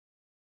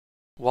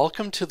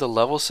Welcome to the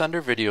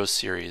LevelSender video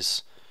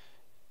series.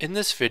 In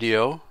this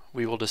video,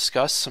 we will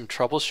discuss some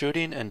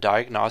troubleshooting and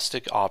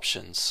diagnostic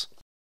options.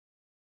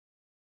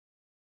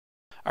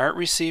 Aren't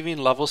receiving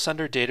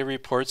LevelSender data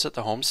reports at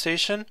the home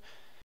station?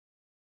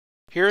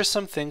 Here are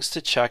some things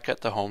to check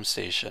at the home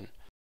station.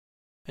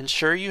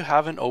 Ensure you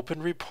haven't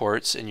opened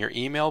reports in your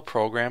email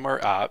program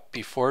or app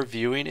before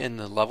viewing in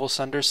the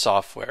LevelSender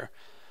software.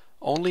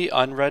 Only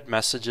unread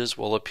messages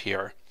will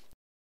appear.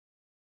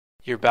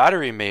 Your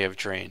battery may have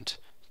drained.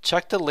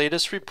 Check the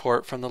latest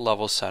report from the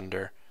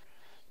LevelSender.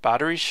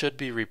 Battery should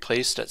be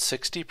replaced at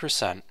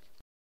 60%.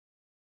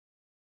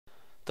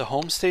 The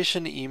home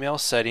station email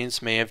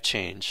settings may have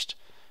changed.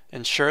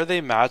 Ensure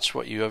they match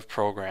what you have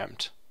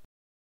programmed.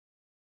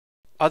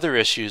 Other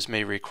issues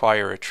may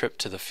require a trip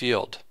to the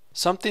field.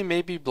 Something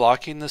may be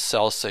blocking the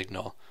cell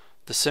signal.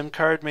 The SIM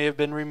card may have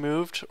been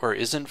removed or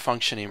isn't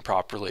functioning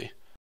properly.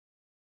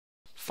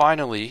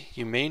 Finally,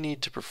 you may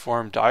need to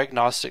perform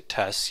diagnostic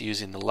tests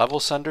using the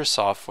LevelSender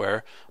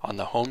software on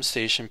the home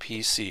station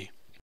PC.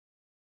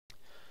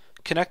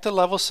 Connect the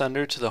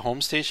LevelSender to the home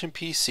station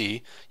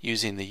PC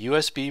using the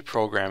USB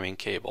programming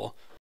cable.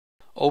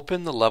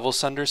 Open the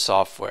LevelSender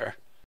software.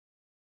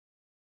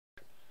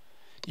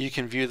 You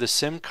can view the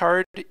SIM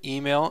card,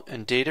 email,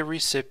 and data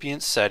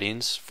recipient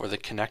settings for the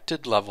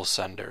connected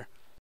LevelSender.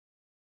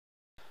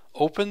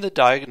 Open the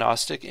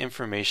Diagnostic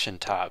Information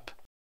tab.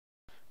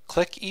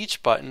 Click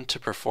each button to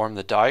perform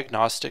the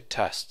diagnostic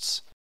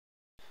tests.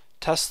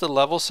 Test the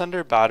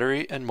LevelSender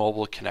battery and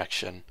mobile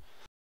connection.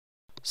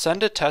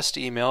 Send a test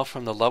email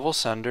from the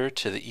LevelSender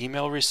to the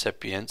email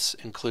recipients,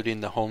 including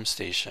the home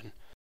station.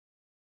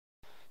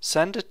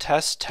 Send a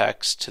test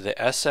text to the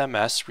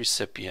SMS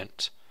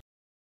recipient.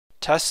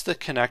 Test the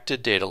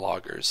connected data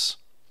loggers.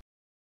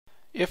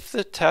 If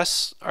the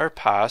tests are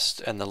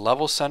passed and the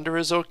LevelSender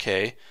is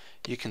OK,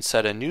 you can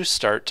set a new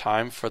start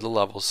time for the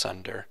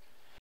LevelSender.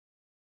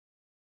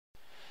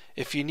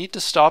 If you need to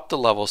stop the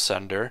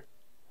LevelSender,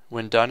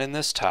 when done in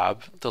this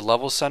tab, the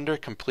LevelSender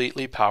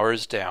completely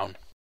powers down.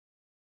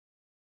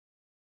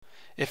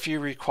 If you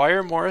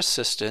require more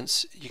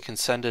assistance, you can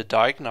send a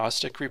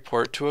diagnostic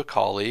report to a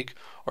colleague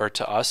or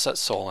to us at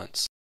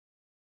Solinst.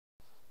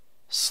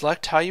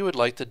 Select how you would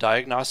like the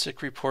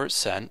diagnostic report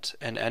sent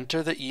and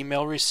enter the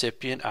email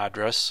recipient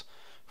address,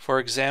 for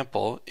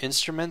example,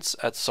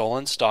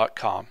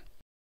 instruments@solinst.com.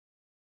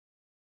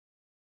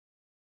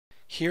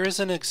 Here is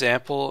an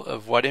example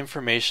of what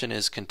information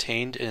is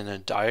contained in a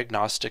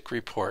diagnostic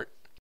report.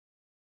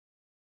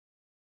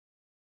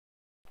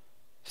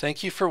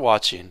 Thank you for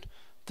watching.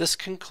 This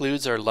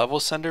concludes our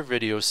LevelSender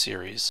video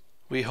series.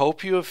 We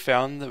hope you have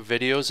found the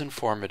videos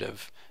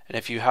informative, and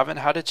if you haven't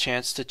had a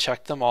chance to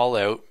check them all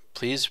out,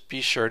 please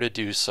be sure to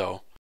do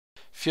so.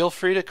 Feel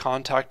free to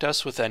contact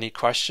us with any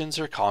questions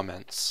or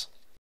comments.